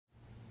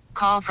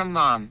Call from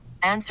mom.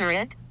 Answer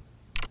it.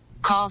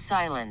 Call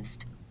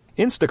silenced.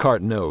 Instacart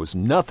knows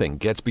nothing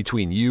gets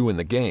between you and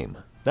the game.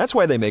 That's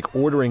why they make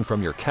ordering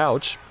from your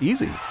couch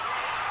easy.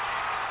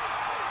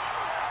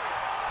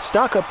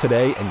 Stock up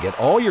today and get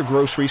all your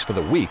groceries for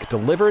the week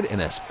delivered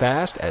in as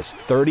fast as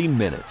 30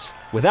 minutes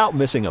without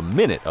missing a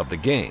minute of the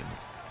game.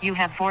 You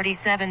have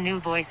 47 new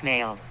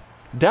voicemails.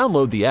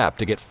 Download the app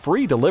to get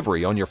free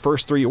delivery on your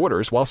first 3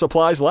 orders while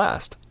supplies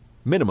last.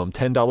 Minimum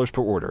 $10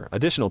 per order.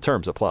 Additional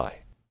terms apply.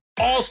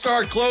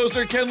 All-star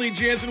closer Kenley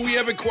Jansen, we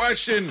have a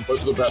question.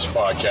 What's the best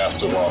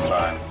podcast of all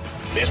time?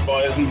 Baseball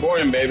isn't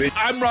boring, baby.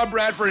 I'm Rob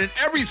Bradford, and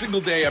every single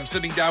day I'm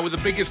sitting down with the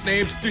biggest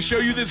names to show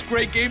you this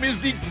great game is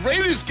the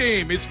greatest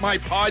game. It's my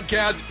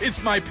podcast.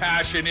 It's my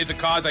passion. It's a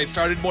cause I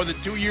started more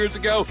than 2 years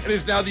ago and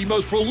is now the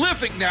most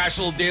prolific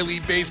national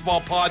daily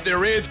baseball pod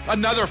there is.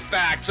 Another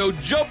fact, so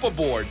jump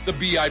aboard the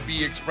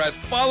BIB Express.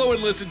 Follow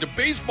and listen to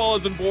Baseball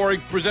Isn't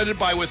Boring, presented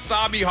by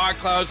Wasabi Hot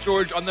Cloud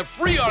Storage on the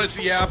free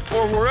Odyssey app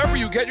or wherever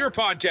you get your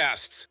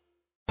podcasts.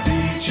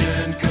 Beach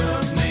and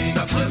Company.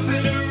 Stop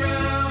flipping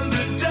around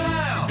the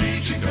dial.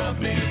 Beach and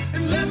Company.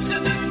 And let's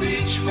hit the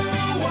beach for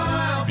a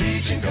while.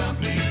 Beach and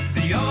Company.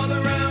 The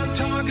all-around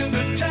talk of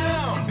the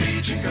town.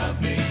 Beach and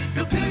Company.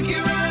 He'll pick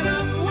you right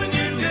up when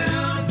you're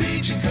down.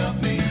 Beach and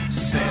Company.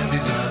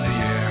 Sandy's on the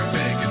air,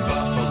 making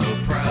Buffalo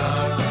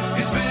proud.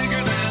 He's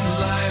bigger than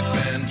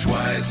life and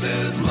twice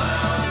as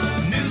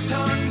loud. News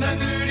Talk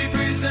 930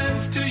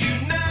 presents to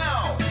you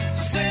now,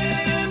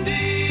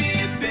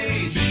 Sandy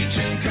Beach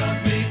and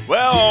Company.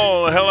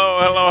 Well, hello.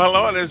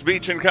 It is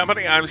Beach and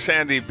Company. I'm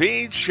Sandy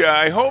Beach.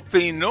 I hope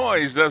the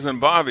noise doesn't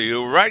bother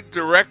you. Right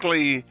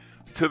directly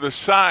to the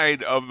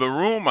side of the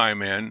room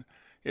I'm in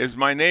is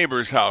my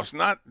neighbor's house.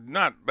 Not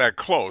that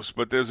close,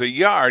 but there's a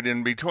yard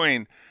in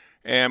between.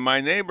 And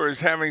my neighbor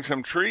is having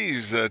some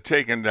trees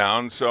taken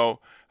down, so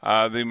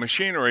the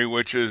machinery,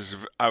 which is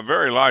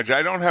very large,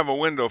 I don't have a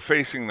window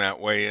facing that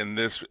way in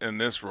this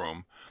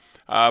room,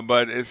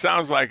 but it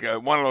sounds like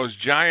one of those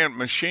giant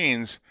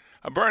machines.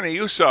 Bernie,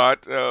 you saw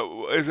it.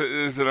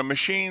 Is it a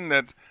machine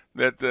that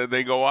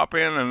they go up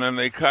in and then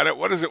they cut it?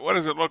 What does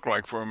it look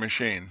like for a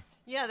machine?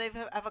 Yeah, they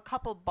have a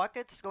couple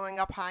buckets going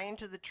up high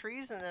into the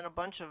trees, and then a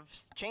bunch of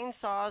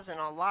chainsaws and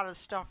a lot of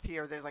stuff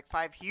here. There's like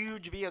 5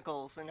 huge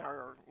vehicles in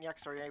our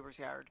next door neighbor's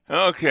yard.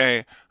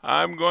 Okay,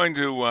 I'm going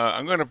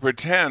to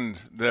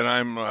pretend that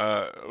I'm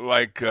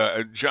like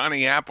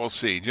Johnny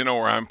Appleseed. You know,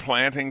 where I'm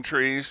planting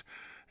trees,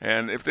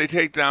 and if they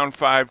take down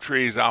 5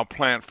 trees, I'll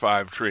plant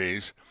 5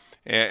 trees.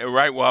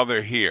 Right while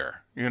they're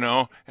here, you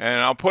know, and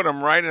I'll put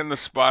them right in the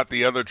spot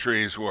the other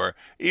trees were,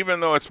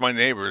 even though it's my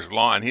neighbor's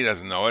lawn. He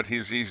doesn't know it.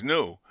 He's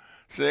new.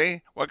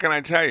 See? What can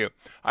I tell you?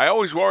 I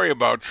always worry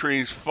about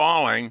trees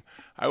falling.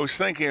 I was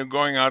thinking of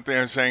going out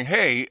there and saying,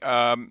 hey,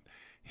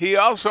 he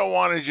also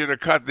wanted you to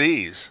cut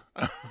these.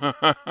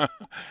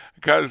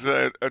 Because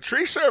a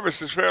tree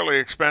service is fairly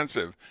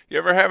expensive. You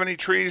ever have any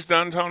trees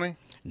done, Tony?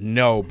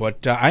 No,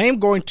 but I am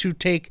going to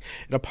take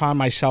it upon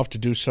myself to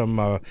do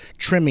some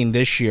trimming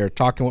this year,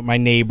 talking with my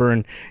neighbor.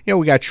 And, you know,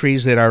 we got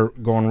trees that are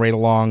going right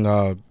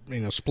along,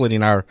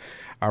 splitting our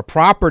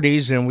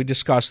properties. And we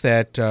discussed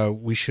that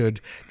we should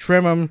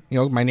trim them. You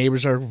know, my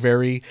neighbors are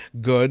very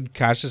good.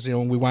 Conscious, you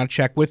know, we want to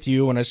check with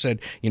you. And I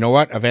said, you know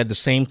what? I've had the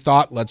same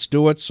thought. Let's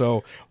do it.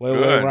 So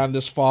later on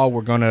this fall,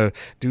 we're going to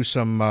do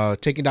some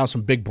taking down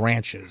some big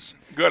branches.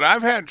 Good.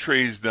 I've had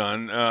trees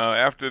done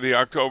after the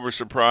October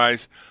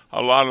surprise.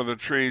 A lot of the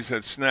trees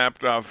had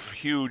snapped off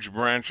huge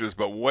branches,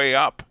 but way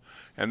up,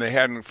 and they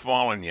hadn't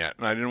fallen yet.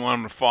 And I didn't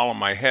want them to fall on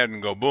my head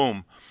and go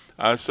boom.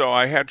 So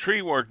I had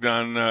tree work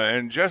done,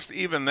 and just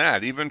even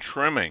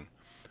trimming,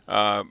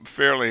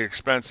 fairly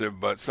expensive,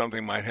 but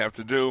something might have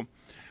to do.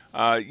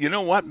 You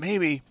know what?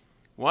 Maybe,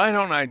 why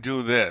don't I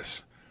do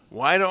this?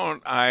 Why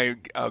don't I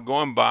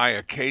go and buy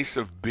a case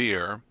of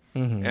beer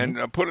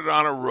and put it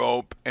on a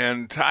rope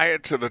and tie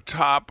it to the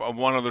top of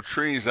one of the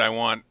trees I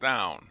want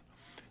down?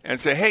 And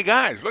say, hey,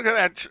 guys, look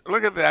at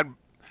that.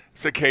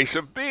 It's a case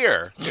of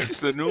beer.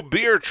 It's the new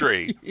beer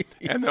tree.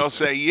 And they'll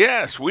say,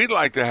 yes, we'd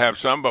like to have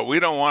some, but we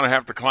don't want to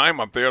have to climb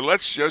up there.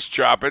 Let's just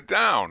chop it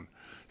down.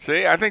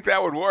 See, I think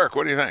that would work.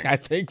 What do you think? I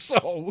think so.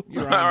 All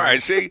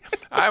right, see,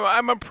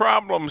 I'm a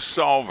problem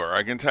solver,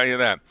 I can tell you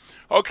that.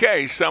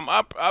 Okay, some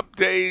upgrade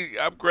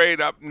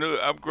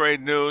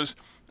news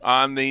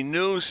on the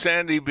new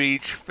Sandy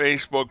Beach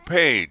Facebook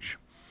page.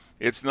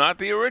 It's not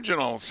the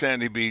original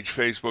Sandy Beach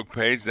Facebook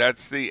page.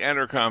 That's the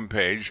Entercom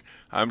page.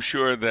 I'm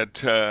sure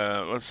that,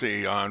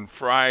 on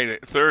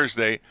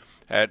Thursday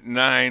at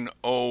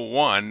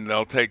 9:01,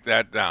 they'll take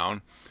that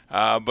down.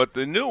 But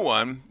the new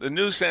one, the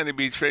new Sandy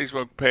Beach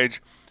Facebook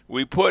page,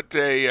 we put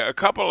a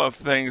couple of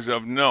things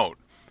of note.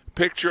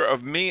 Picture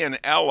of me and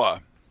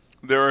Ella.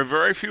 There are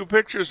very few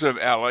pictures of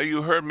Ella.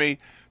 You heard me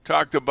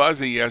talk to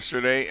Buzzy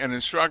yesterday and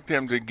instruct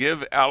him to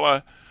give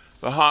Ella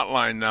the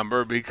hotline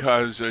number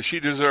because she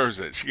deserves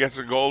it. She gets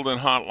a golden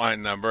hotline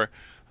number.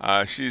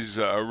 She's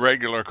a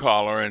regular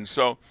caller. And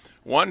so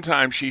one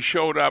time she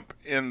showed up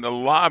in the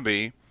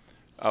lobby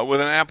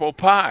with an apple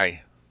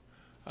pie.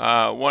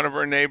 One of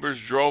her neighbors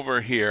drove her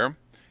here,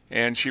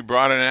 and she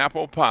brought an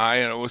apple pie,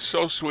 and it was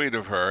so sweet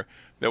of her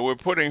that we're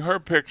putting her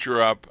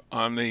picture up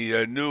on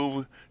the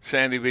new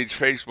Sandy Beach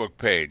Facebook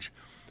page.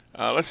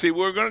 Let's see,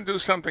 we're going to do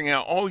something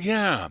else. Oh,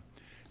 yeah.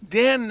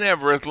 Dan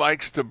Neverett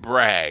likes to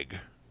brag.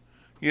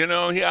 You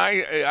know,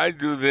 I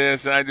do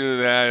this, I do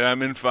that,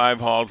 I'm in 5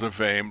 halls of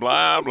fame,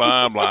 blah,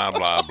 blah, blah,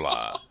 blah,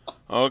 blah.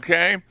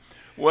 Okay?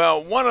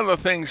 Well, one of the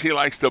things he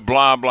likes to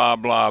blah, blah,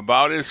 blah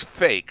about is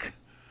fake.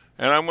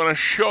 And I'm going to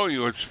show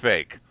you it's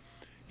fake.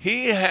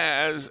 He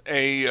has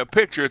a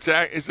picture,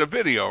 it's a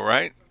video,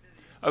 right?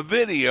 A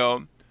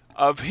video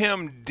of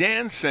him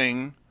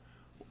dancing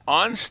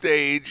on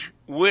stage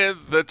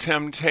with the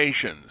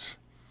Temptations.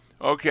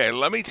 Okay,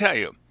 let me tell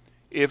you,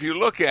 if you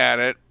look at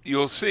it,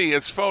 you'll see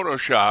it's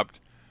photoshopped.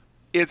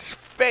 It's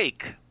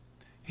fake.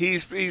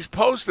 He's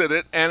posted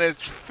it, and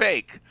it's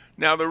fake.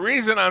 Now, the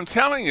reason I'm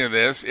telling you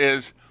this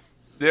is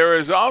there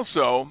is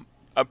also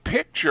a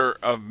picture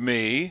of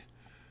me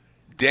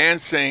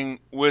dancing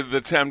with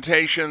the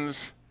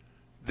Temptations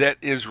that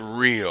is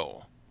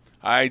real.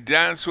 I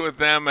danced with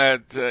them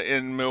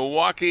in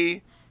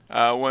Milwaukee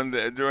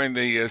during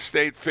the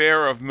State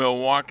Fair of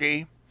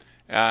Milwaukee,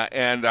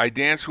 and I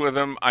danced with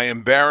them. I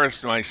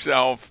embarrassed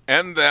myself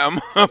and them,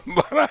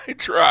 but I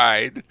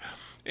tried.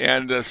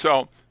 And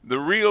so the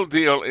real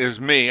deal is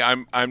me.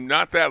 I'm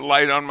not that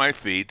light on my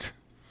feet,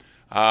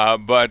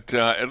 but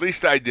at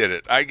least I did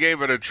it. I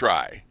gave it a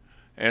try.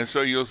 And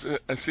so you'll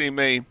see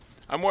me.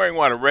 I'm wearing,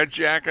 what, a red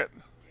jacket?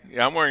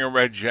 Yeah, I'm wearing a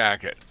red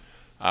jacket.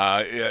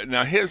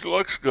 Now, his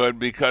looks good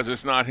because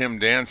it's not him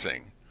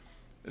dancing.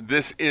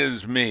 This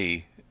is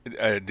me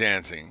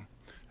dancing.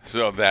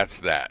 So that's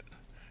that.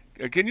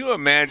 Can you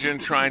imagine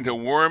trying to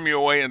worm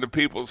your way into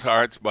people's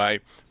hearts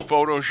by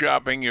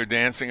photoshopping your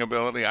dancing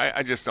ability?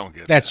 I just don't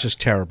get that. That's just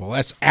terrible.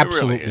 That's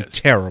absolutely really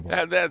terrible.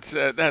 That's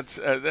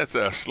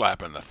a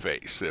slap in the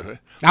face.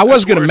 I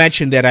was going to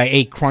mention that I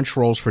ate Crunch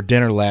Rolls for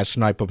dinner last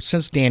night, but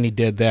since Danny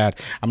did that,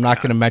 I'm not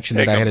going to mention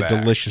that I had a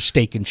delicious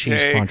steak and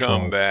cheese Crunch Roll.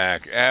 Take them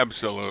back.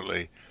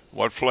 Absolutely.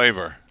 What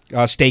flavor?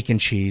 Steak and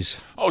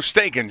cheese. Oh,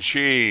 steak and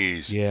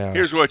cheese. Yeah.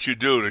 Here's what you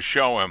do to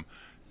show him.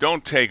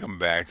 Don't take them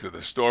back to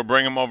the store.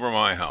 Bring them over to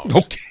my house.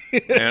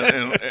 Okay.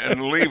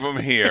 and leave them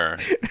here.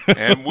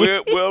 And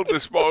we'll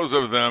dispose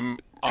of them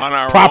on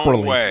our properly.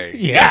 Own way.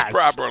 Yes.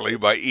 Properly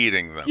by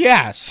eating them.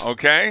 Yes.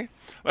 Okay?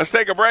 Let's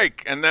take a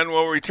break, and then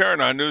we'll return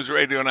on News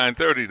Radio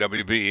 930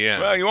 WBEN.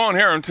 Well, you won't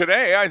hear him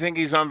today. I think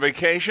he's on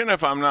vacation,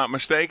 if I'm not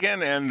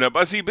mistaken, and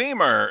Buzzy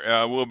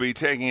Beamer will be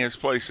taking his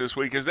place this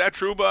week. Is that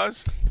true,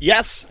 Buzz?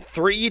 Yes,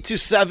 3 to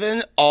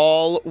 7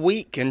 all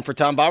week, and for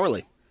Tom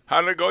Bowerly.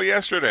 How did it go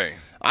yesterday?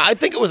 I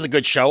think it was a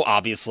good show,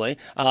 obviously,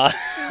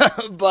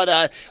 but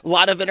a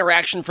lot of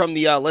interaction from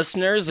the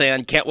listeners,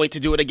 and can't wait to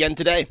do it again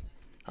today.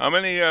 How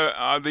many,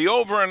 the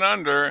over and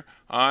under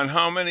on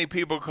how many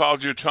people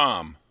called you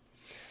Tom?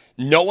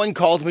 No one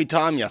called me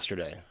Tom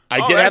yesterday.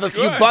 I did have a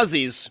few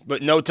buzzies,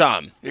 but no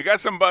Tom. You got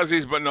some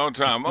buzzies, but no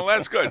Tom. Well,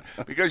 that's good,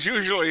 because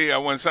usually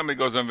when somebody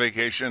goes on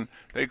vacation,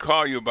 they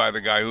call you by the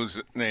guy whose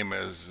name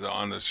is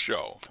on this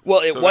show.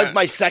 Well, it was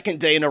my second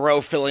day in a row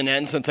filling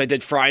in since I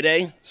did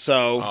Friday,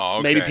 so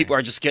maybe people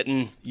are just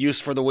getting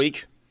used for the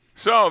week.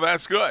 So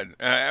that's good.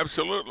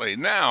 Absolutely.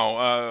 Now,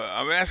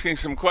 I'm asking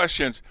some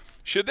questions.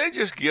 Should they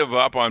just give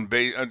up on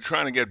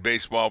trying to get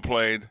baseball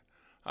played?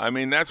 I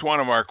mean, that's one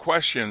of our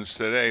questions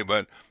today,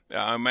 but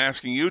I'm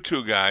asking you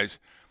two guys.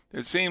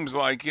 It seems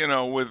like,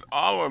 with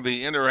all of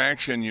the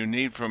interaction you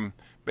need from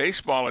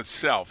baseball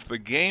itself, the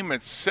game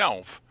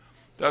itself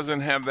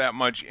doesn't have that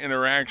much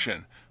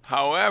interaction.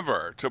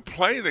 However, to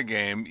play the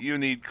game, you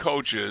need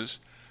coaches,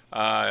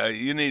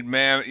 you need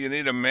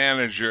a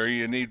manager,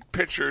 you need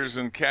pitchers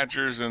and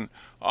catchers and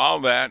all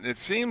that. It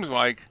seems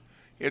like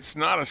it's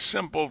not a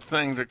simple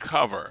thing to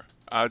cover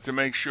to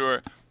make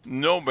sure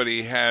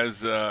nobody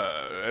has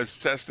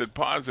tested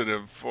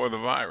positive for the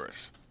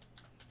virus.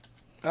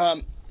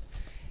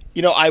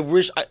 I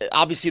wish,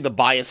 obviously the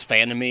biased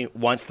fan in me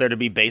wants there to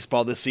be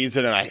baseball this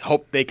season, and I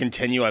hope they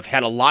continue. I've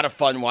had a lot of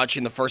fun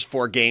watching the first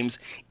 4 games,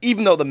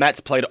 even though the Mets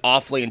played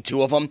awfully in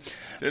 2 of them.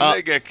 Didn't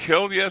they get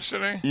killed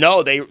yesterday?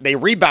 No, they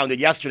rebounded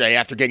yesterday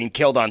after getting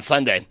killed on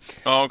Sunday.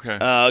 Oh,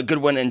 okay. Good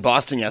win in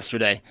Boston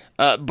yesterday.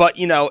 But,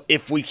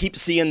 if we keep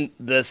seeing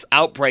this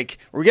outbreak,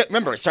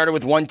 remember, it started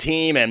with 1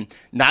 team, and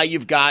now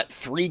you've got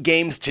 3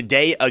 games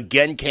today,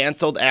 again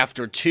canceled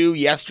after 2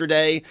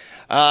 yesterday.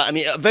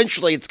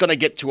 Eventually it's going to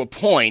get to a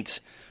point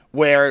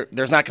where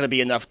there's not going to be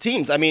enough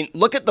teams. I mean,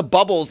 look at the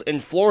bubbles in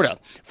Florida.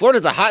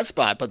 Florida's a hot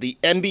spot, but the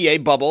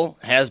NBA bubble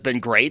has been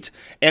great.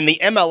 And the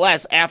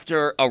MLS,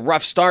 after a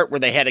rough start where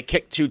they had to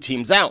kick 2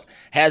 teams out,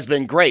 has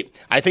been great.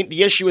 I think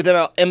the issue with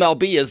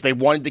MLB is they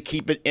wanted to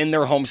keep it in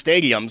their home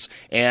stadiums,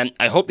 and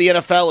I hope the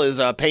NFL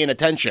is paying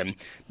attention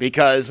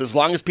because as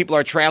long as people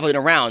are traveling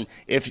around,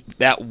 if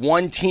that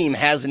one team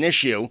has an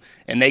issue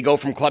and they go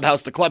from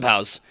clubhouse to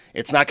clubhouse,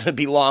 it's not going to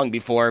be long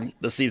before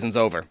the season's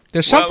over.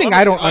 There's something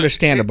I don't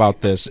understand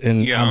about this,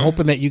 and I'm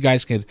hoping that you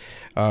guys could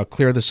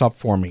clear this up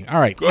for me. All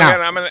right. Go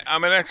ahead.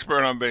 I'm an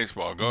expert on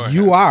baseball. Go ahead.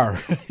 You are.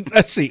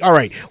 Let's see. All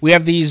right. We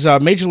have these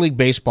Major League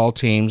Baseball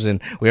teams,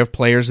 and we have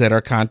players that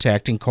are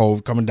contacting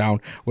COVID, coming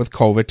down with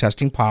COVID,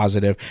 testing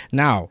positive.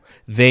 Now,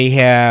 they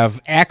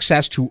have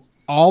access to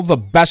all the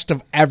best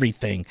of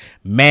everything,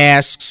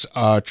 masks,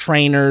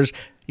 trainers,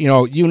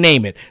 you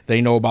name it.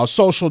 They know about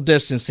social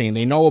distancing.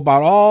 They know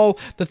about all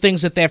the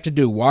things that they have to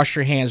do. Wash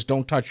your hands,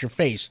 don't touch your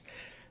face.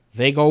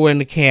 They go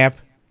into camp,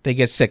 they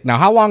get sick. Now,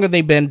 how long have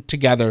they been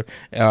together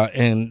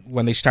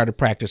when they started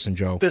practicing,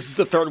 Joe? This is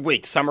the third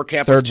week. Summer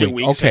camp was 2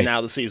 weeks, and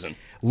now the season.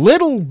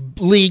 Little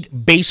League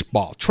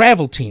Baseball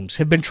travel teams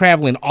have been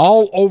traveling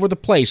all over the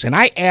place, and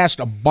I asked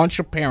a bunch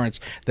of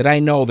parents that I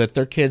know that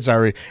their kids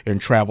are in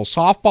travel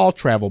softball,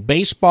 travel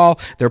baseball.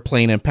 They're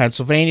playing in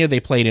Pennsylvania. They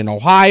played in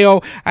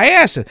Ohio. I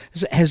asked them,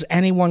 has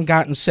anyone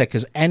gotten sick?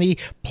 Has any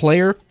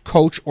player,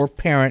 coach, or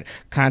parent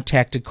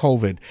contacted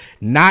COVID?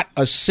 Not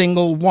a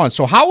single one.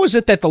 So how is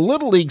it that the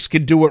Little Leagues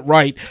can do it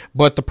right,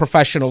 but the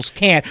professionals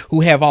can't,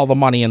 who have all the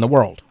money in the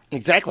world?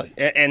 Exactly,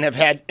 and have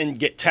had and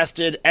get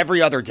tested every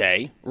other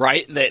day,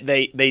 right?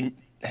 They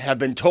have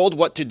been told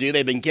what to do.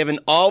 They've been given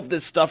all of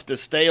this stuff to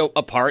stay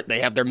apart.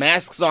 They have their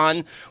masks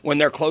on when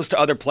they're close to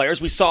other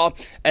players. We saw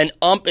an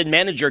ump and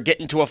manager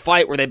get into a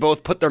fight where they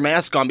both put their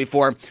mask on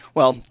before,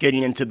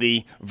 getting into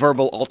the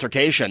verbal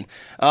altercation.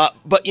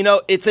 But,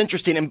 it's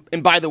interesting.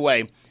 And by the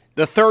way,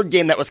 the third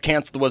game that was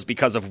canceled was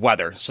because of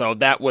weather, so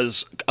that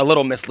was a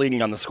little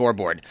misleading on the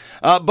scoreboard.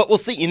 But we'll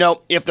see.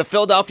 If the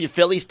Philadelphia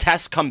Phillies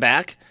tests come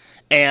back,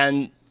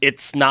 and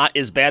it's not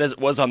as bad as it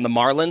was on the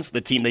Marlins, the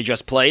team they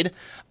just played,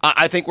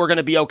 I think we're going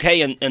to be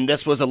okay, and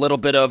this was a little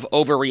bit of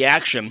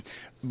overreaction.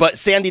 But,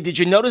 Sandy, did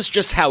you notice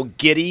just how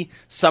giddy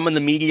some in the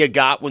media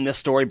got when this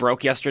story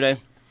broke yesterday?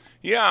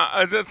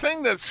 Yeah, the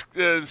thing that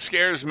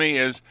scares me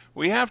is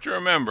we have to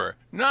remember,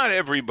 not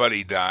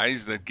everybody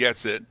dies that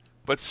gets it,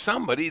 but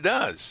somebody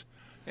does.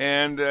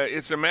 And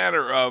it's a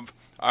matter of,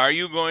 are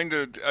you going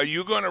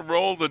to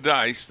roll the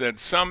dice that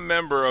some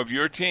member of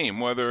your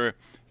team, whether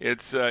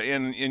it's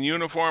in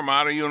uniform,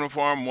 out of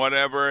uniform,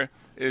 whatever,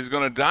 is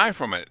going to die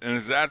from it? And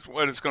is that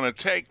what it's going to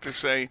take to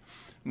say,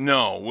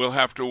 no, we'll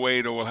have to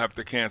wait or we'll have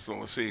to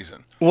cancel the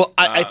season? Well,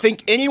 I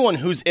think anyone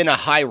who's in a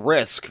high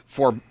risk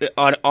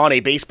on a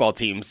baseball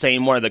team,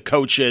 saying one of the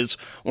coaches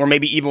or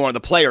maybe even one of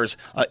the players,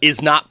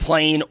 is not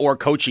playing or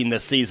coaching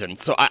this season.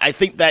 So I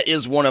think that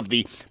is one of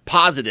the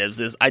positives,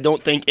 is I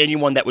don't think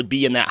anyone that would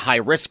be in that high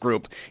risk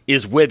group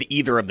is with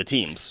either of the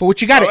teams. But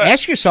what you got to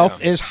ask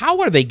yourself is,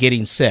 how are they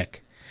getting sick?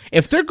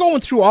 If they're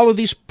going through all of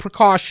these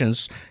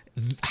precautions,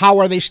 how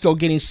are they still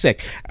getting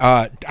sick?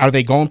 Are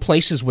they going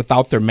places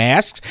without their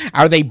masks?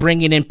 Are they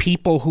bringing in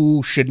people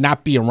who should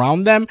not be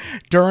around them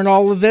during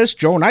all of this?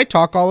 Joe and I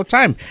talk all the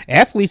time.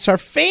 Athletes are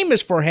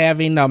famous for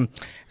having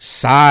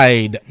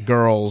side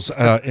girls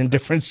in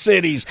different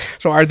cities.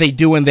 So are they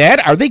doing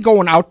that? Are they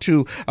going out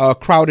to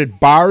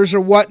crowded bars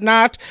or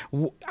whatnot?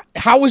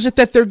 How is it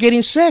that they're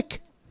getting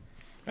sick?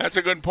 That's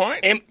a good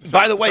point. And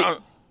by the way,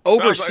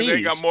 overseas, sounds like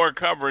they got more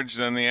coverage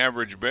than the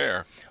average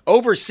bear.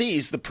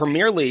 Overseas, the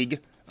Premier League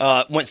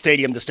went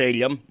stadium to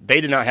stadium.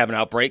 They did not have an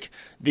outbreak.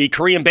 The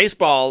Korean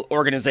baseball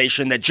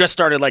organization that just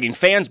started letting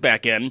fans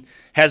back in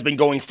has been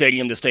going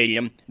stadium to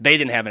stadium. They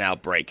didn't have an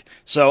outbreak.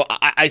 So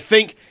I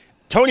think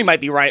Tony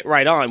might be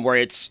right on, where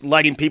it's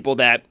letting people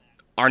that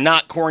are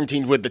not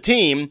quarantined with the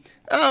team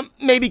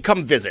maybe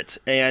come visit.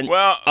 And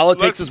all it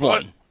takes is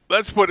one.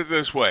 Let's put it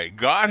this way.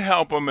 God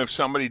help them if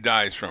somebody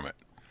dies from it.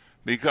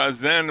 Because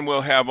then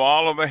we'll have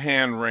all of the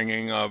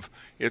hand-wringing of,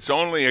 it's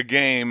only a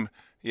game.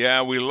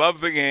 Yeah, we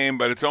love the game,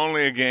 but it's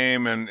only a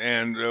game, and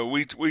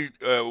we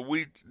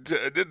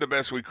did the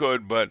best we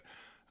could, but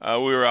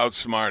we were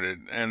outsmarted,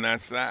 and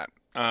that's that.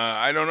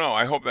 I don't know.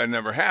 I hope that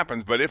never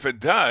happens, but if it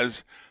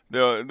does,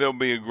 there'll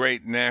be a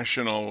great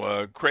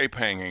national crepe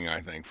hanging,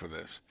 I think, for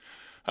this.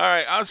 All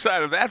right,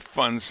 outside of that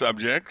fun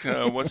subject,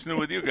 what's new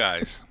with you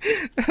guys?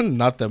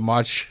 Nothing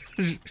much.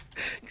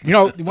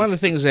 One of the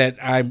things that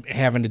I'm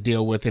having to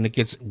deal with, and it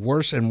gets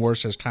worse and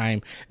worse as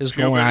time is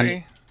going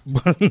on.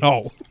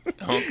 No.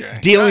 Okay.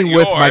 Dealing not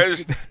with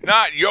yours,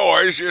 not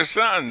yours, your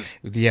son's.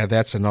 Yeah,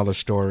 that's another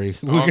story.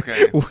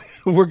 Okay.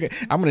 I'm going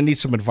to need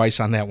some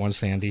advice on that one,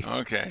 Sandy.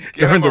 Okay.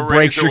 During the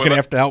breaks, you're going to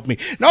have to help me.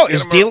 No,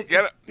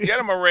 get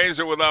him a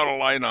razor without a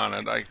light on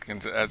it.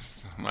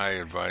 That's my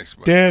advice.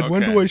 But, Dad,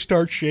 when do I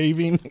start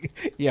shaving?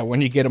 Yeah,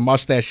 when you get a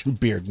mustache and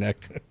beard,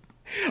 Nick.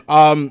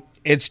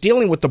 It's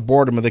dealing with the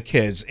boredom of the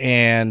kids,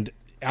 and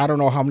I don't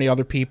know how many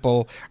other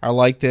people are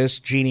like this.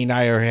 Jeannie and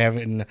I are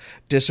having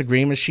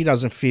disagreements. She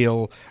doesn't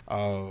feel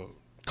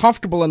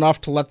comfortable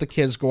enough to let the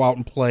kids go out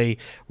and play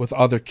with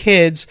other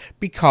kids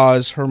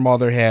because her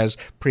mother has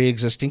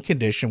pre-existing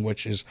condition,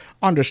 which is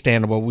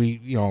understandable. We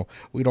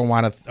don't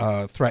want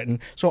to threaten.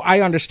 So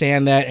I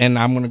understand that, and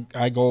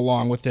I go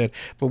along with it.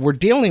 But we're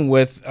dealing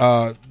with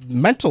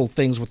mental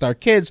things with our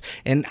kids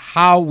and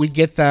how we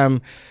get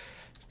them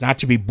not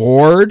to be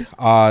bored,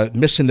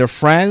 missing their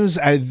friends.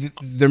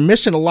 They're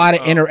missing a lot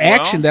of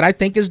interaction that I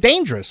think is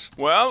dangerous.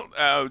 Well,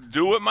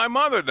 do what my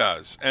mother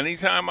does.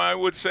 Anytime I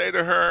would say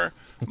to her,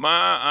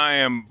 "Ma, I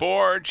am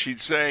bored," she'd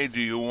say,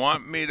 "Do you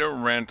want me to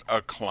rent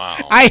a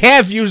clown?" I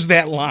have used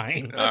that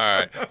line. All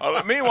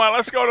right. Meanwhile,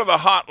 let's go to the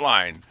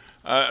hotline.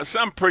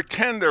 Some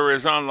pretender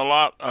is on the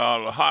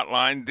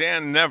hotline.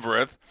 Dan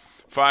Nevereth,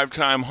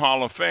 5-time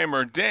Hall of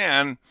Famer.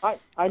 Dan. Hi,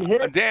 I'm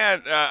here.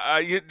 Dan,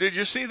 did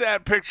you see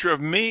that picture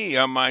of me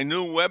on my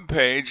new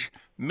webpage?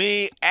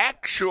 Me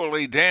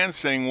actually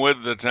dancing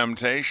with the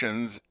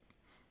Temptations.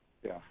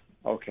 Yeah.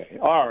 Okay.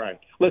 All right.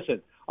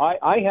 Listen,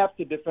 I have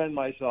to defend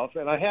myself,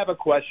 and I have a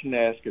question to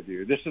ask of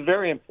you. This is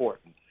very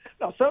important.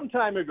 Now, some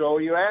time ago,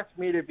 you asked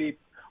me to be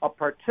a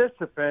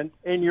participant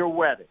in your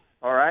wedding,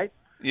 all right?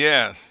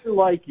 Yes. I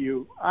like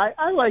you.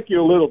 I like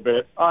you a little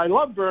bit. I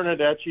love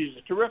Bernadette. She's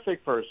a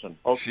terrific person.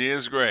 Okay. She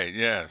is great,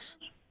 yes.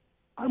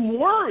 I'm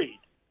worried.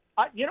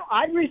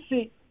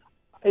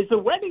 Is the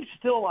wedding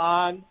still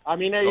on? I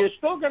mean, are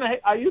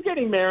you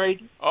getting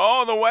married?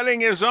 Oh, the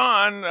wedding is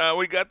on.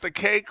 We got the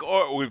cake,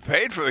 we've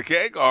paid for the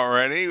cake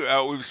already.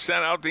 We've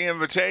sent out the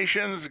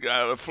invitations,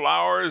 the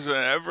flowers,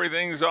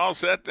 everything's all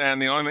set, and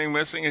the only thing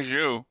missing is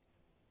you.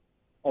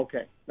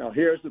 Okay. Now,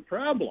 here's the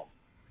problem.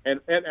 And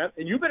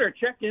you better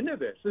check into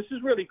this. This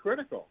is really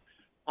critical.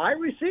 I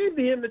received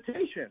the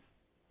invitation,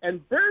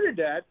 and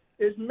Bernadette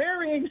is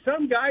marrying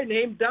some guy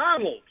named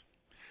Donald.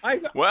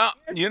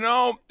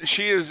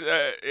 She is.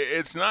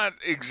 She's not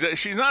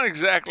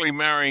exactly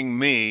marrying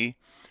me.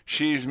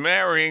 She's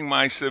marrying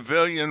my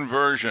civilian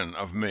version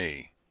of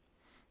me.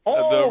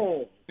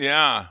 Oh.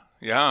 Yeah.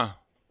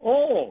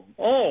 Oh.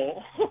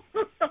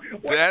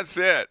 That's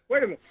it.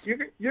 Wait a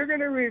minute. You're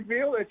going to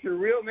reveal that your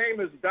real name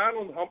is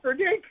Donald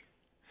Humperdinck?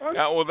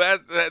 Well,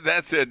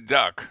 that's it.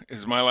 Duck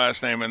is my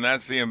last name, and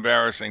that's the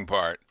embarrassing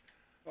part.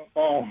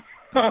 Oh.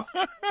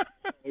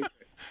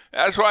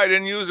 That's why I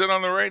didn't use it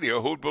on the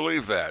radio. Who'd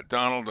believe that?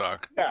 Donald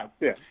Duck.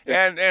 Yeah.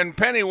 And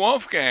Penny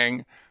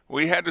Wolfgang,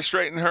 we had to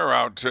straighten her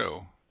out,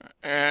 too.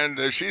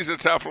 And she's a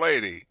tough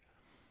lady.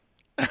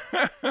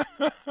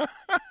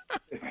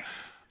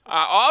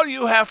 All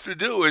you have to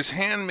do is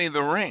hand me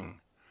the ring.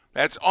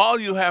 That's all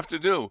you have to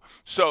do.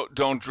 So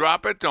don't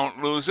drop it.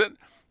 Don't lose it.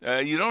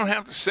 You don't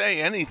have to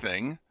say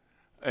anything.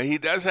 He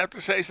does have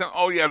to say something.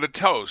 Oh, yeah, the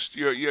toast.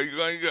 You're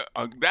going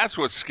to that's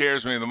what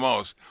scares me the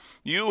most.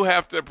 You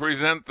have to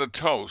present the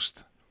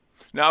toast.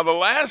 Now, the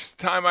last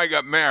time I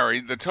got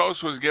married, the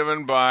toast was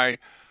given by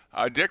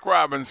Dick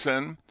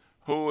Robinson,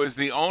 who is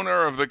the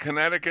owner of the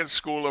Connecticut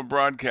School of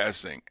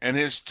Broadcasting. And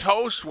his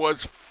toast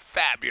was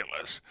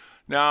fabulous.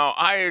 Now,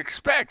 I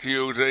expect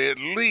you to at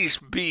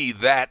least be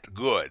that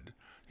good.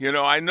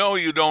 I know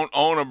you don't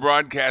own a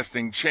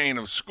broadcasting chain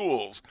of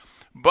schools,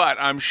 but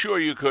I'm sure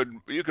you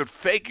could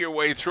fake your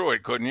way through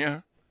it, couldn't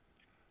you?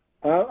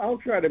 I'll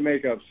try to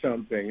make up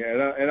something,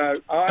 and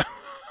I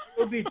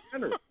will be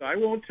generous. I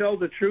won't tell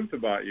the truth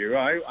about you.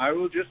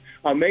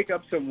 I'll make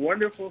up some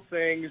wonderful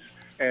things,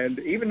 and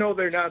even though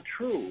they're not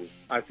true,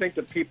 I think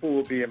the people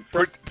will be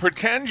impressed.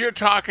 Pretend you're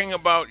talking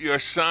about your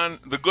son,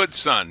 the good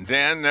son,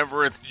 Dan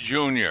Nevereth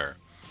Jr.,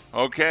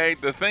 okay?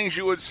 The things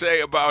you would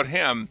say about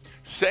him,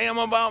 say them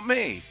about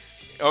me,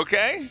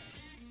 okay?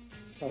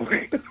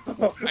 Okay.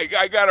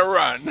 I got to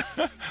run.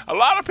 A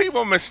lot of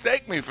people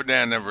mistake me for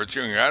Dan Nevereth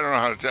Jr. I don't know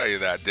how to tell you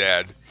that,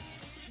 Dad.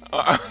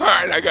 All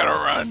right, I got to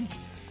run.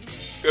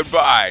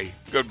 Goodbye.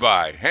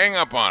 Hang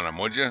up on him,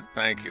 would you?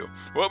 Thank you.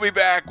 We'll be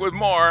back with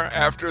more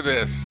after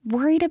this.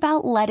 Worried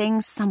about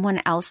letting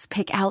someone else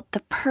pick out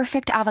the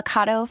perfect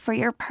avocado for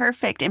your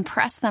perfect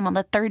impress them on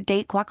the third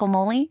date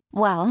guacamole?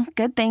 Well,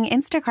 good thing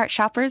Instacart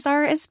shoppers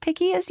are as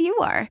picky as you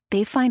are.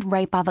 They find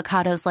ripe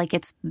avocados like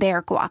it's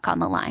their guac on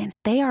the line.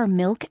 They are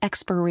milk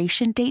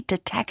expiration date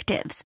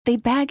detectives. They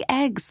bag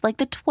eggs like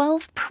the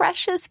 12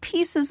 precious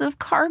pieces of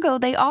cargo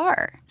they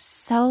are.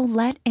 So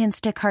let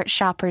Instacart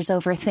shoppers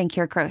overthink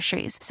your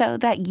groceries so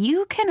that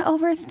you can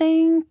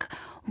overthink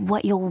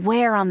what you'll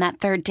wear on that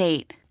third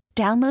date.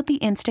 Download the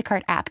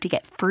Instacart app to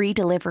get free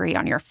delivery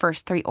on your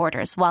first 3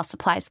 orders while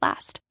supplies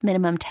last.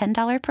 Minimum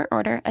 $10 per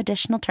order.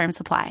 Additional terms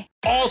apply.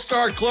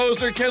 All-star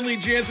closer Kenley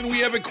Jansen, we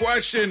have a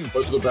question.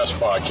 What's the best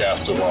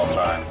podcast of all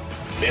time?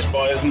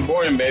 Baseball isn't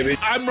boring, baby.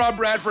 I'm Rob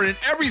Bradford, and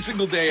every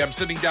single day I'm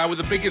sitting down with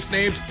the biggest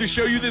names to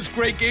show you this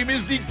great game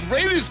is the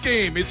greatest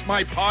game. It's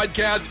my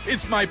podcast.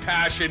 It's my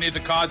passion. It's a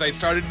cause I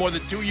started more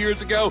than 2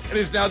 years ago and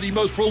is now the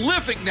most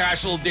prolific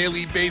national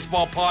daily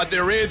baseball pod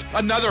there is.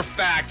 Another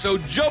fact, so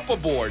jump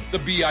aboard the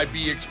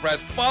BIB Express.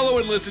 Follow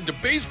and listen to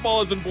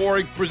Baseball Isn't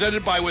Boring,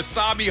 presented by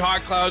Wasabi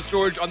Hot Cloud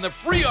Storage on the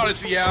free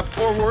Odyssey app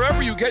or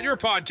wherever you get your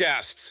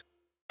podcasts.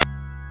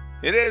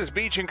 It is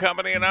Beach and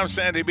Company, and I'm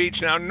Sandy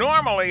Beach. Now,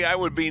 normally I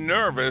would be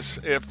nervous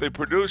if the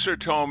producer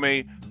told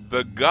me,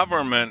 the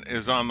government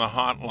is on the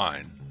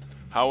hotline.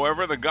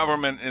 However, the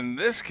government in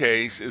this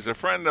case is a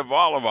friend of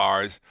all of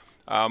ours,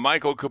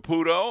 Michael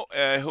Caputo,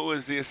 who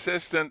is the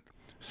Assistant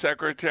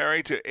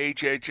Secretary to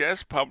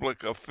HHS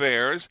Public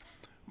Affairs.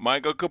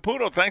 Michael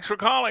Caputo, thanks for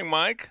calling,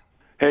 Mike.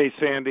 Hey,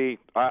 Sandy.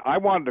 I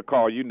wanted to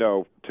call,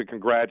 to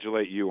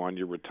congratulate you on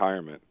your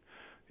retirement.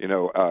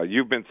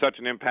 You've been such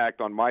an impact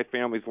on my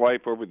family's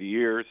life over the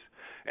years,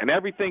 and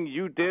everything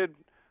you did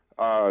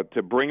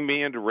to bring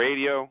me into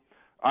radio,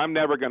 I'm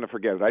never going to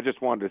forget it. I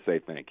just wanted to say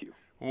thank you.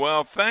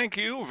 Well, thank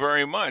you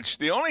very much.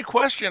 The only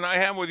question I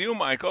have with you,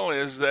 Michael,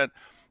 is that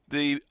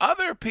the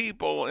other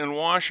people in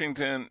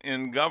Washington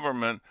in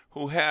government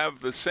who have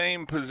the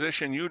same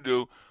position you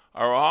do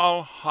are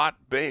all hot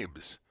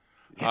babes.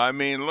 I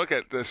mean, look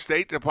at the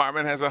State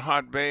Department has a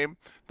hot babe,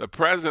 the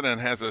President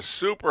has a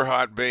super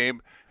hot babe,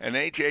 and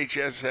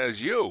HHS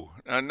has you.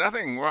 Now,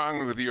 nothing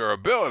wrong with your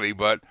ability,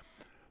 but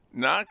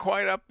not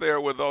quite up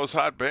there with those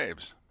hot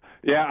babes.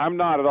 Yeah, I'm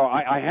not at all.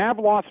 I have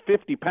lost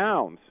 50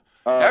 pounds.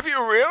 Have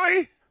you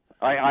really?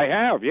 I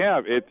have,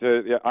 yeah.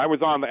 I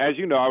was on, as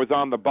you know, I was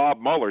on the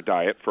Bob Mueller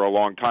diet for a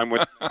long time,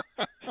 with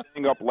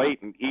staying up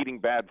late and eating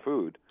bad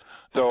food.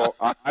 So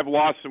I've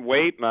lost some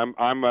weight, and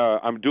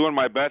I'm doing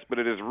my best, but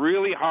it is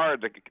really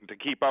hard to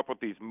keep up with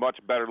these much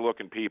better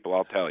looking people,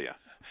 I'll tell you.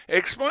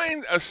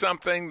 Explain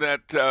something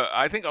that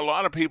I think a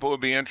lot of people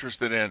would be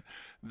interested in.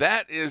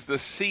 That is the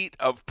seat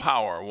of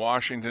power,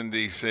 Washington,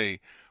 D.C.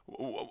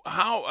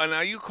 How?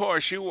 Now, of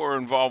course, you were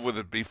involved with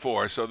it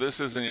before, so this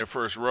isn't your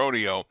first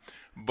rodeo.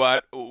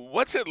 But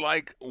what's it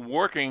like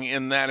working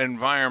in that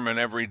environment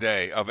every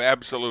day of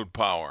absolute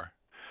power?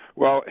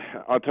 Well,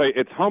 I'll tell you,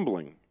 it's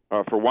humbling.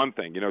 For one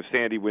thing,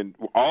 Sandy, when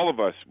all of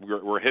us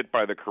were hit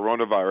by the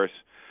coronavirus,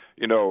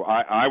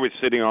 I was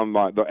sitting on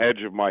the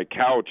edge of my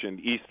couch in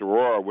East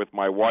Aurora with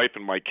my wife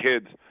and my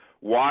kids,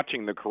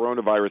 watching the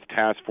coronavirus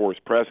task force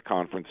press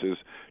conferences,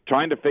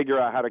 trying to figure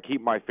out how to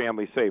keep my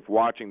family safe,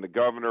 watching the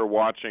governor,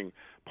 watching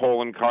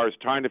polling cars,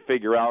 trying to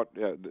figure out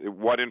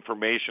what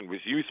information was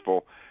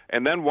useful.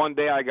 And then one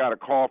day I got a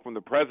call from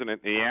the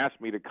president, and he asked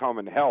me to come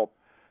and help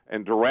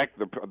and direct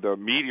the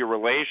media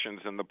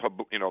relations and the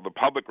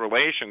public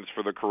relations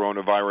for the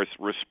coronavirus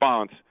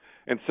response.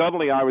 And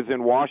suddenly I was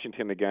in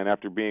Washington again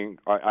after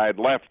I had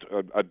left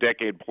a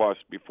decade plus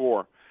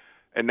before.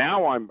 And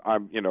now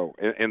I'm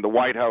in the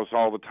White House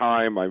all the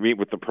time. I meet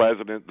with the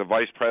president, the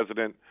vice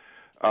president,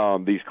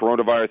 these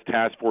coronavirus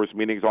task force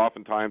meetings.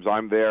 Oftentimes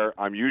I'm there.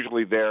 I'm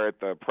usually there at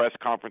the press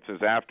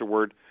conferences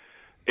afterward.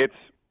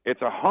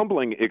 It's a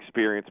humbling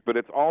experience, but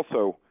it's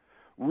also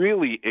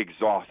really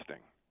exhausting.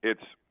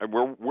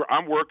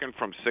 I'm working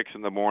from 6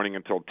 in the morning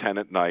until 10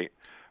 at night.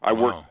 I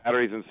work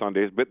Saturdays and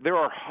Sundays, but there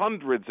are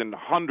hundreds and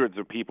hundreds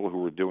of people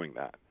who are doing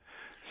that.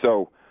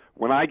 So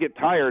when I get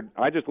tired,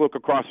 I just look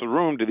across the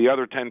room to the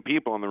other 10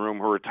 people in the room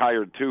who are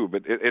tired too.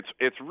 But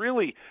it's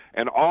really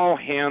an all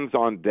hands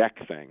on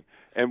deck thing.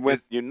 And when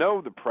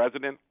the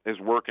president is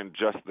working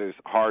just as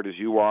hard as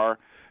you are,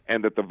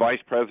 and that the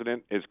vice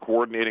president is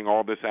coordinating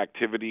all this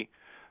activity,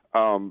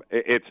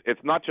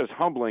 it's not just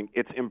humbling;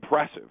 it's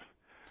impressive.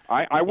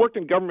 I worked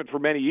in government for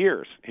many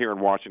years here in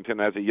Washington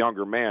as a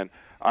younger man.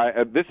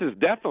 This is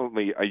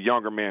definitely a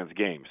younger man's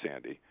game,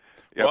 Sandy.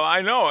 Yep. Well,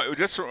 I know.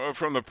 Just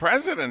from the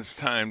president's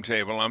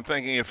timetable, I'm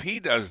thinking if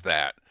he does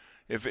that,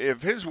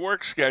 if his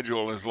work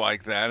schedule is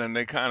like that, and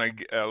they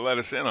kind of let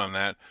us in on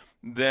that,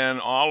 then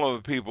all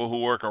of the people who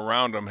work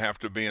around him have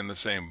to be in the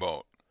same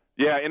boat.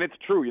 Yeah, and it's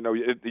true.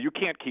 You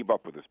can't keep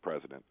up with this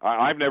president.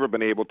 I've never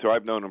been able to.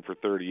 I've known him for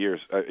 30 years.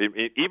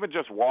 Even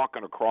just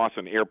walking across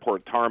an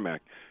airport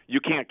tarmac, you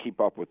can't keep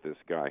up with this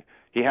guy.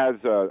 He has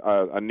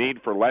a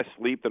need for less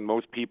sleep than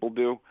most people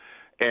do.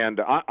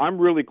 And I'm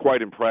really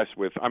quite impressed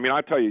with. I mean,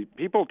 I tell you,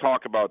 people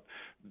talk about,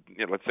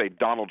 let's say,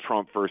 Donald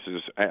Trump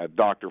versus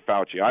Dr.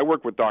 Fauci. I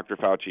work with Dr.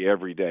 Fauci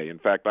every day. In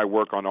fact, I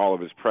work on all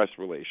of his press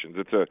relations.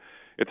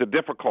 It's a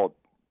difficult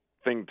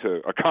thing to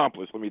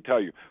accomplish, let me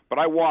tell you. But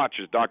I watch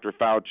as Dr.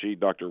 Fauci,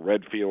 Dr.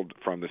 Redfield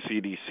from the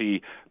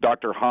CDC,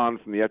 Dr. Hahn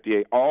from the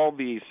FDA, all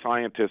these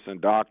scientists and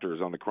doctors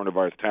on the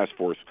coronavirus task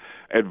force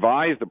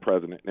advise the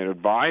president and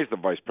advise the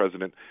vice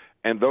president,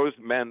 and those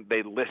men,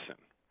 they listen.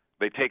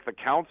 They take the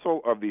counsel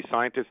of these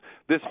scientists.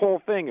 This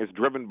whole thing is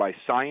driven by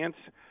science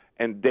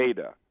and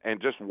data, and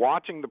just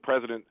watching the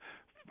president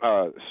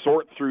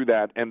sort through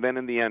that and then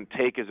in the end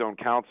take his own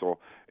counsel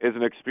is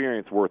an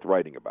experience worth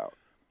writing about.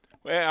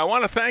 Well, I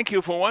want to thank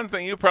you for one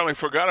thing. You probably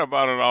forgot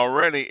about it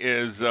already,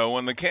 is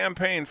when the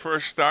campaign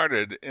first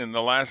started in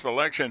the last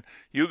election,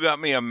 you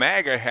got me a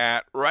MAGA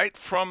hat right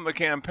from the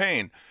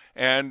campaign.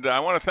 And I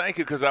want to thank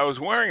you because I was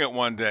wearing it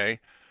one day,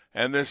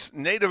 and this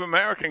Native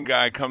American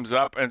guy comes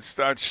up and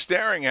starts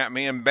staring at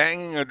me and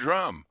banging a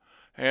drum.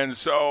 And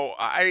so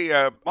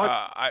I've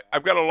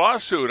got a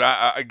lawsuit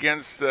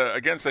against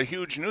a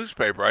huge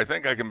newspaper. I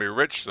think I can be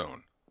rich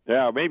soon.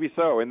 Yeah, maybe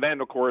so. And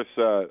then, of course,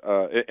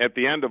 at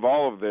the end of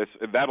all of this,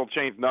 that'll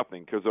change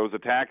nothing because those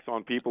attacks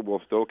on people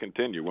will still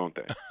continue, won't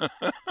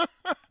they?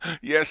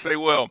 Yes, they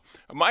will.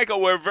 Michael,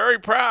 we're very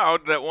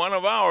proud that one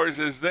of ours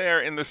is there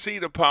in the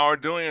seat of power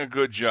doing a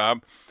good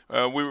job.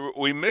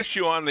 we miss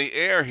you on the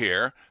air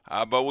here,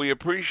 but we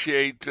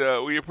appreciate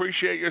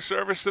your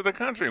service to the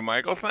country,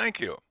 Michael. Thank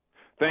you.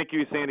 Thank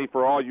you, Sandy,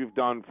 for all you've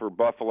done for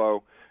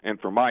Buffalo and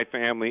for my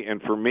family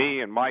and for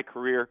me and my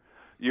career.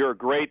 You're a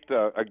great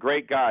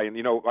guy, and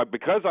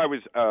because I was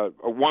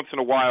once in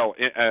a while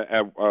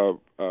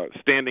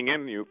standing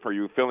in for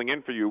you, filling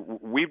in for you.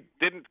 We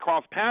didn't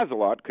cross paths a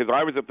lot because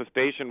I was at the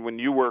station when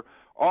you were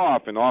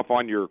off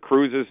on your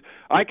cruises.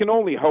 I can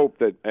only hope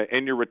that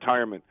in your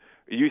retirement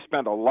you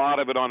spend a lot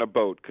of it on a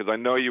boat because I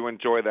know you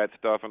enjoy that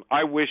stuff, and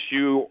I wish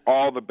you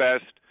all the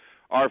best.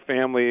 Our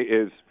family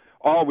is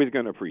always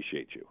going to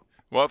appreciate you.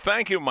 Well,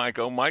 thank you,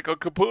 Michael. Michael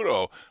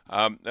Caputo.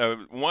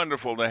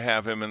 Wonderful to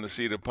have him in the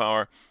seat of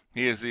power.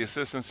 He is the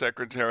Assistant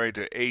Secretary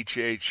to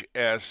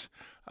HHS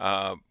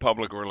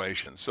Public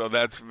Relations. So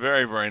that's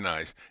very, very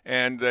nice.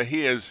 And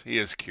he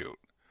is cute.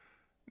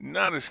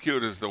 Not as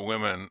cute as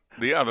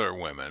the other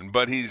women,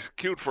 but he's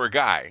cute for a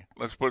guy.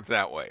 Let's put it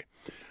that way.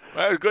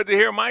 Well, it was good to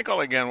hear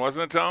Michael again,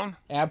 wasn't it, Tone?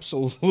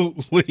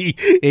 Absolutely.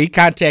 He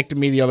contacted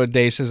me the other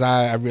day, says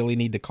I really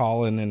need to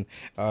call in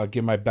and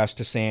give my best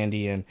to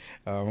Sandy, and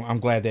I'm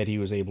glad that he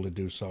was able to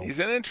do so. He's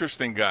an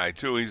interesting guy,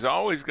 too. He's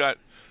always got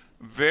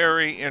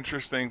very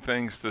interesting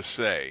things to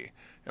say,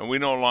 and we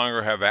no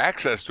longer have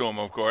access to him,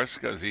 of course,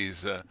 because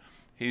he's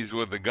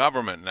with the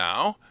government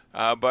now.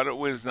 But it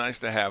was nice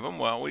to have him.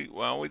 Well,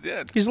 we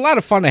did. He's a lot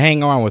of fun to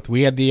hang on with.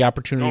 We had the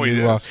opportunity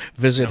to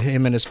visit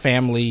him and his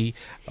family.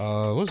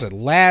 What was it,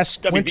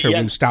 last winter?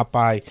 We stopped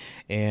by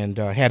and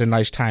had a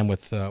nice time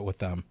with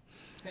them.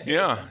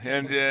 Yeah,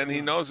 and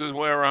he knows his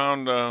way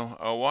around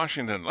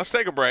Washington. Let's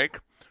take a break.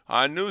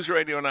 On News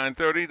Radio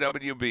 930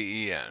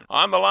 WBEN.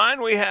 On the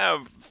line, we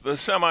have the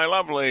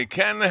semi-lovely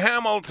Ken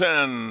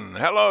Hamilton.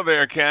 Hello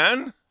there,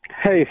 Ken.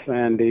 Hey,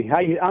 Sandy.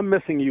 I'm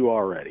missing you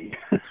already.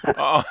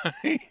 Oh,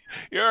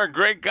 you're a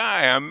great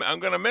guy. I'm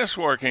going to miss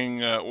working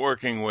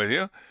with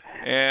you.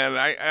 And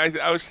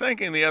I was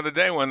thinking the other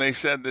day when they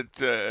said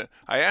that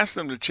I asked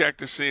them to check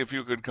to see if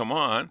you could come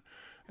on,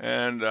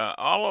 and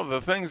all of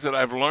the things that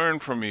I've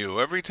learned from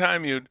you. Every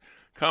time you'd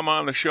come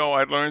on the show,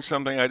 I'd learn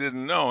something I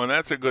didn't know, and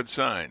that's a good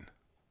sign.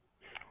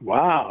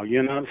 Wow.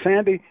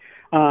 Sandy,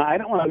 I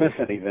don't want to miss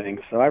anything,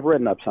 so I've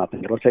written up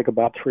something. It'll take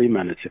about 3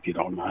 minutes if you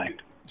don't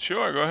mind.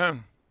 Sure, go ahead.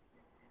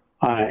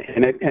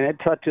 And it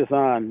touches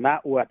on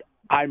not what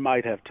I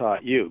might have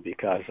taught you,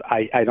 because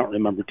I don't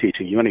remember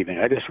teaching you anything.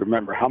 I just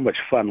remember how much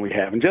fun we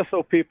have. And just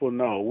so people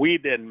know, we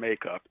didn't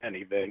make up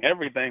anything.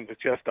 Everything was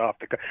just off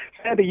the cuff.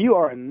 Sandy, you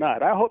are a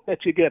nut. I hope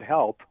that you get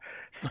help.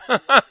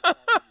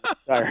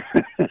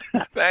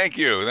 Thank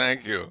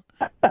you.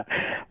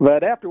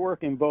 But after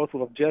working both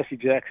with Jesse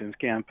Jackson's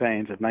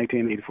campaigns of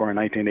 1984 and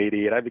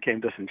 1988, I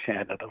became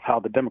disenchanted of how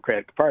the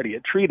Democratic Party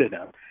had treated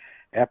him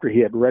after he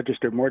had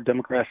registered more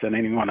Democrats than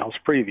anyone else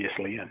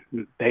previously,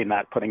 and they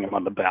not putting him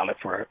on the ballot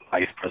for a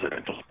vice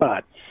presidential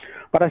spot.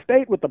 But I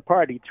stayed with the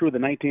party through the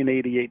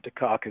 1988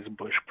 Dukakis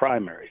Bush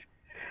primaries.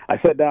 I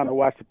sat down to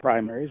watch the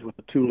primaries with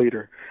a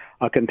 2-liter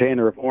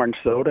container of orange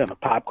soda and a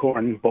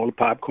bowl of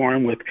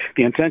popcorn with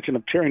the intention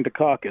of cheering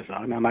Dukakis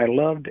on, and I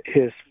loved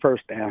his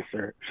first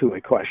answer to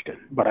a question,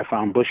 but I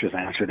found Bush's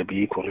answer to be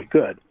equally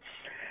good.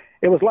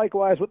 It was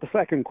likewise with the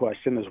second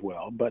question as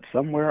well, but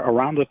somewhere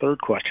around the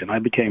third question, I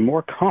became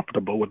more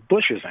comfortable with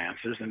Bush's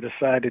answers and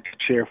decided to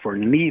cheer for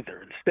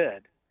neither.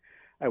 Instead,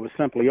 I would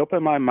simply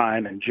open my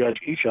mind and judge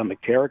each on the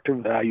character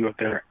value of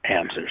their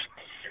answers.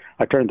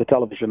 I turned the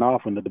television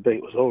off when the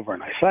debate was over,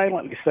 and I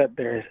silently sat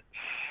there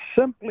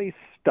simply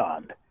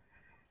stunned.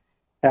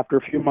 After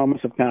a few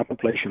moments of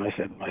contemplation, I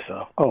said to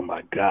myself, oh,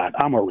 my God,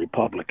 I'm a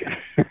Republican.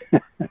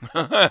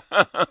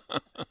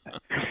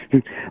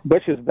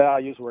 Bush's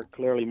values were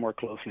clearly more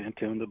closely in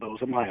tune to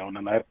those of my own,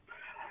 and I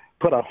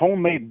put a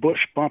homemade Bush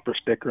bumper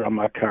sticker on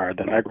my car.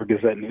 The Niagara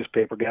Gazette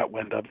newspaper got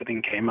wind of it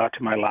and came out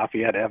to my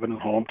Lafayette Avenue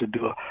home to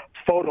do a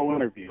photo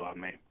interview on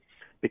me.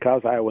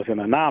 Because I was an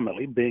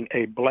anomaly, being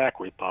a black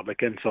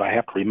Republican, so I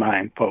have to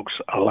remind folks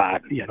a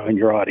lot, in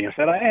your audience,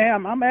 that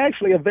I'm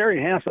actually a very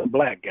handsome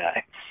black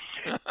guy.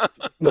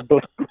 The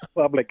Black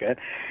Republican.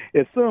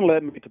 It soon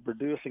led me to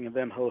producing and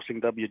then hosting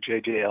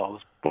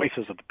WJJL's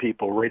Voices of the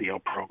People radio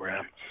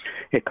program.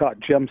 It caught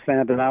Jim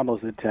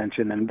Sandinato's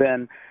attention, and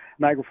then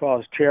Niagara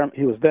Falls chairman.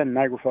 He was then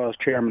Niagara Falls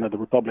chairman of the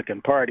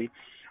Republican Party,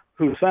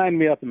 who signed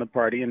me up in the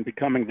party, and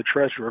becoming the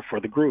treasurer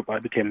for the group, I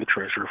became the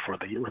treasurer for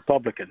the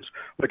Republicans,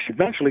 which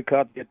eventually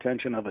caught the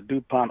attention of a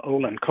DuPont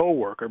Olin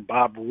co-worker,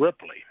 Bob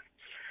Ripley.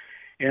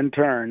 In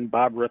turn,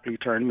 Bob Ripley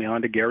turned me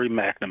on to Gary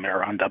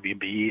McNamara on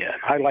WBEN.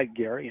 I like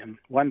Gary, and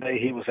one day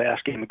he was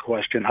asking the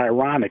question,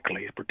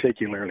 ironically,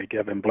 particularly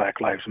given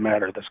Black Lives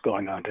Matter that's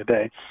going on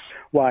today,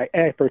 why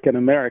African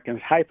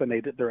Americans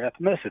hyphenated their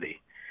ethnicity.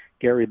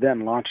 Gary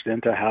then launched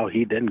into how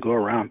he didn't go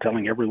around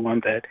telling everyone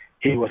that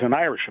he was an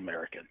Irish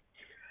American.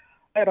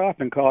 I had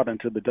often called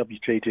into the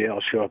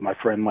WJJL show of my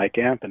friend Mike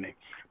Anthony,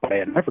 but I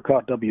had never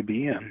caught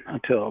WBN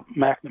until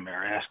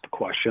McNamara asked the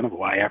question of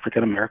why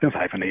African Americans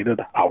hyphenated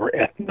our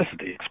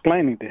ethnicity,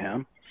 explaining to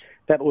him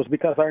that it was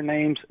because our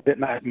names did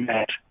not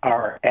match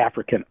our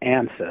African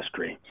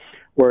ancestry,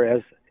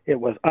 whereas it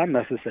was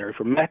unnecessary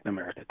for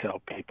McNamara to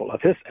tell people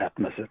of his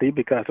ethnicity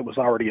because it was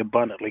already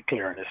abundantly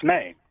clear in his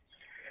name.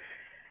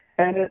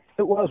 And it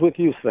was with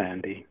you,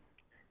 Sandy.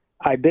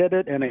 I did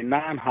it in a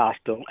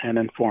non-hostile and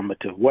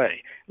informative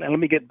way. Now, let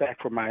me get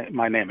back for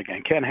my name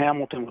again. Ken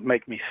Hamilton would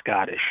make me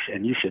Scottish,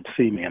 and you should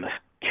see me in a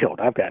kilt.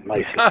 I've got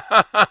nice.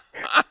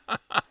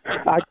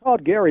 I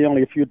called Gary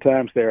only a few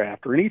times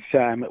thereafter, and each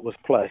time it was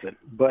pleasant,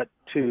 but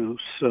too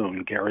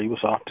soon. Gary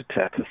was off to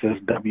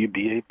Texas's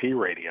WBAP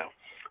radio.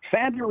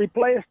 Sandy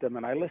replaced him,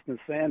 and I listened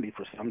to Sandy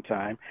for some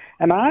time,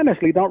 and I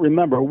honestly don't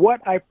remember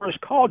what I first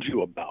called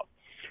you about.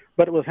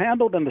 But it was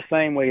handled in the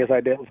same way as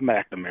I did with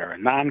McNamara,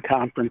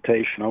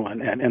 non-confrontational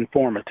and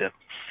informative.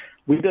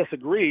 We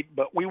disagreed,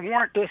 but we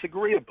weren't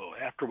disagreeable.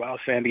 After a while,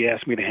 Sandy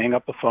asked me to hang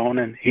up the phone,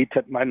 and he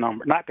took my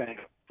number, not to hang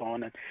up the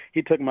phone, and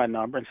he took my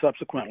number and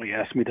subsequently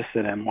asked me to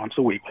sit in once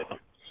a week with him.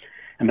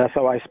 And that's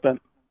how I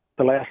spent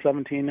the last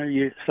 17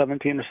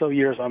 or so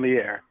years on the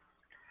air.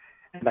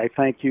 And I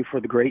thank you for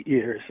the great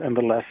years and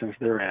the lessons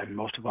therein,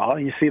 most of all.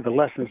 And you see, the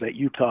lessons that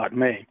you taught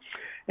me.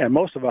 And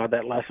most of all,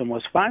 that lesson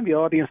was find the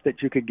audience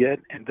that you could get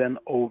and then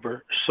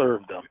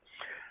overserve them.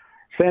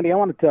 Sandy, I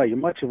want to tell you,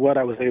 much of what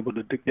I was able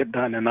to get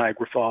done in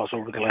Niagara Falls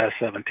over the last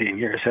 17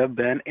 years have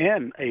been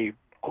in a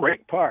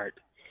great part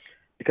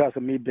because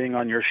of me being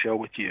on your show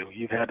with you.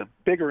 You've had a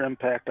bigger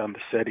impact on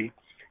the city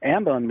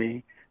and on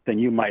me than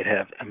you might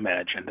have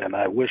imagined. And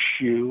I wish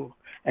you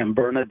and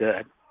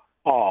Bernadette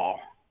all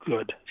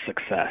good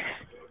success.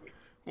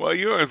 Well,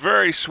 you are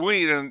very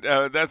sweet, and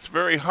that's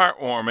very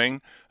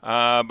heartwarming.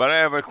 But I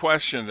have a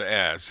question to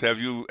ask. Have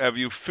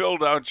you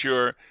filled out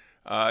your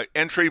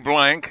entry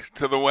blank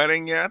to the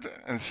wedding yet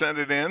and sent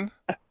it in?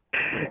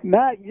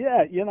 Not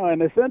yet,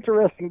 and it's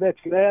interesting that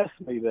you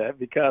asked me that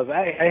because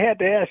I had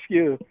to ask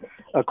you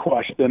a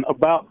question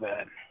about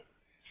that.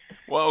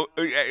 Well,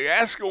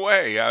 ask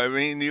away. I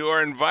mean, you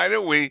are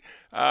invited.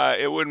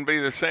 It wouldn't be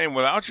the same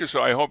without you,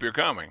 so I hope you're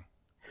coming.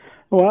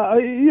 Well,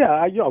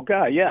 I'm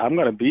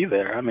going to be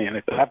there. I mean,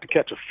 if I have to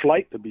catch a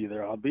flight to be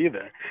there, I'll be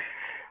there.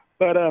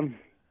 But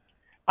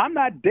I'm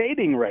not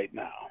dating right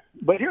now.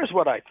 But here's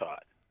what I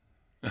thought.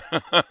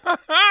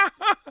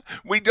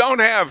 We don't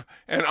have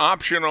an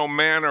optional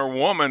man or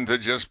woman to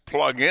just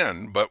plug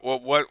in. But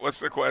what's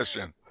the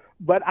question?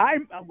 But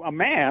I'm a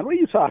man. What are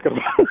you talking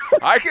about?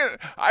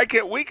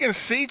 We can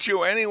seat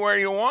you anywhere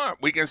you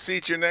want. We can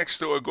seat you next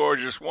to a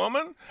gorgeous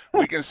woman.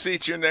 We can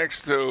seat you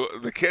next to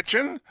the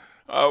kitchen.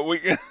 We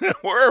can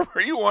wherever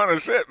you want to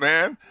sit,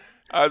 man.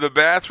 The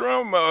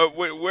bathroom.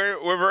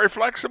 We're very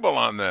flexible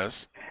on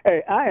this.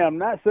 Hey, I am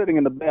not sitting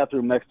in the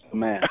bathroom next to a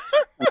man.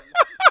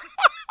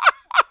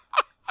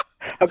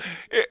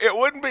 It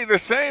wouldn't be the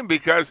same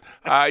because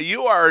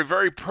you are a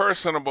very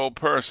personable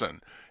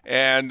person,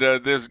 and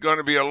there's going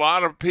to be a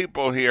lot of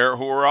people here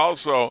who are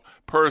also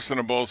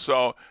personable.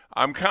 So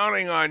I'm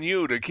counting on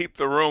you to keep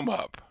the room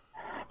up.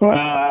 Well,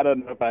 I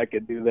don't know if I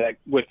could do that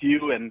with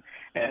you and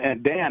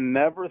Dan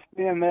never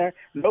being there.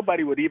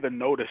 Nobody would even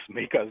notice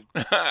me because.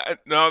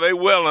 No, they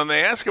will, and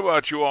they ask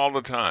about you all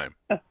the time.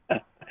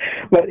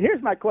 But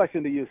here's my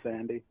question to you,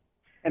 Sandy,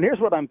 and here's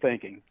what I'm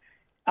thinking.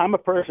 I'm a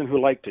person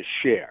who likes to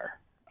share.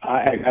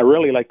 I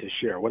really like to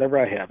share. Whatever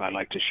I have, I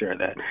like to share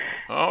that.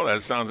 Oh,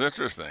 that sounds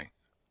interesting.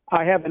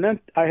 I have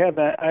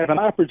an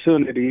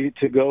opportunity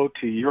to go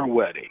to your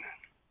wedding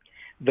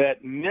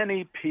that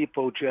many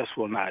people just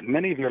will not.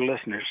 Many of your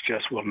listeners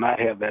just will not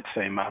have that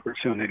same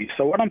opportunity.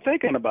 So what I'm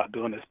thinking about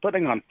doing is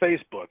putting on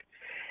Facebook,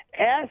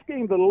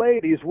 asking the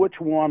ladies which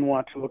one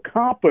want to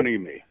accompany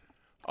me.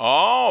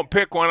 Oh,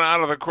 pick one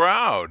out of the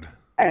crowd.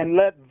 And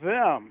let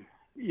them,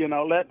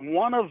 let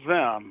one of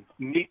them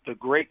meet the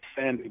great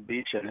Sandy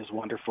Beach and his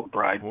wonderful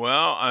bride.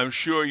 Well, I'm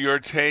sure your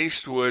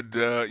taste would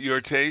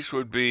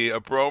be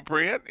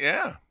appropriate.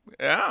 Yeah.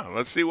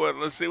 Let's see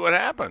what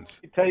happens.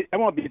 I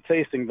won't be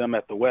tasting them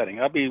at the wedding.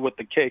 I'll be with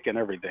the cake and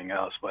everything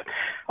else. But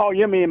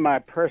you mean my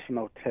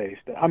personal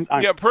taste?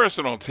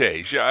 Personal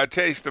taste. Yeah, a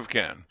taste of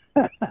Ken.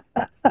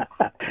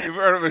 You've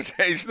heard of a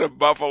taste of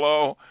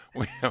buffalo?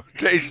 We have a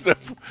taste of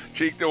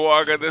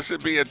Cheektowaga. This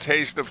would be a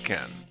taste of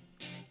Ken.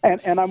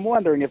 And I'm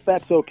wondering if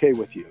that's okay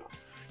with you.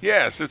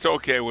 Yes, it's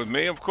okay with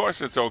me. Of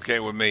course, it's okay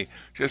with me.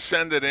 Just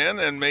send it in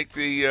and make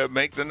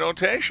the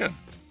notation.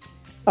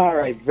 All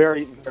right,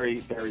 very, very,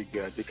 very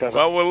good. Because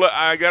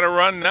I got to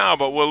run now,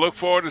 but we'll look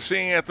forward to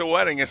seeing you at the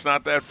wedding. It's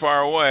not that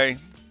far away.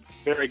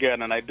 Very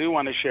good, and I do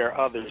want to share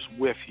others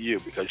with you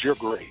because you're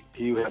great.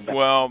 You have been.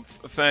 Well,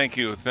 thank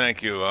you.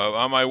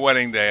 On my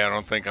wedding day, I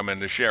don't think I'm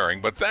into sharing,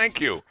 but thank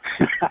you.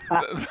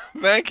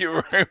 Thank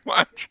you very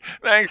much.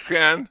 Thanks,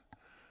 Ken.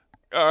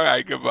 All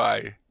right,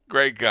 goodbye.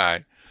 Great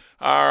guy.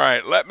 All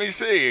right, let me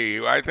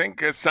see. I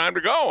think it's time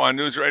to go on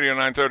News Radio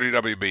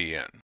 930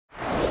 WBN.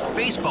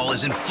 Baseball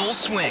is in full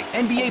swing.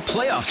 NBA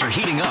playoffs are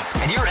heating up,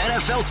 and your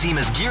NFL team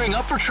is gearing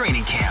up for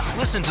training camp.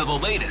 Listen to the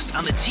latest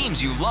on the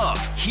teams you love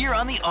here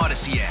on the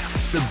Odyssey app.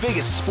 The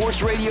biggest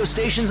sports radio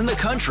stations in the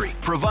country,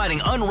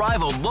 providing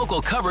unrivaled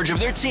local coverage of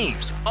their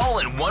teams, all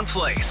in one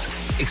place.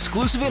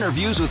 Exclusive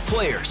interviews with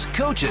players,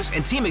 coaches,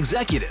 and team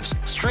executives,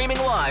 streaming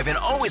live and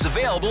always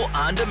available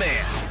on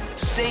demand.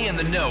 Stay in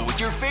the know with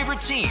your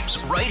favorite teams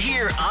right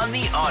here on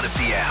the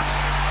Odyssey app.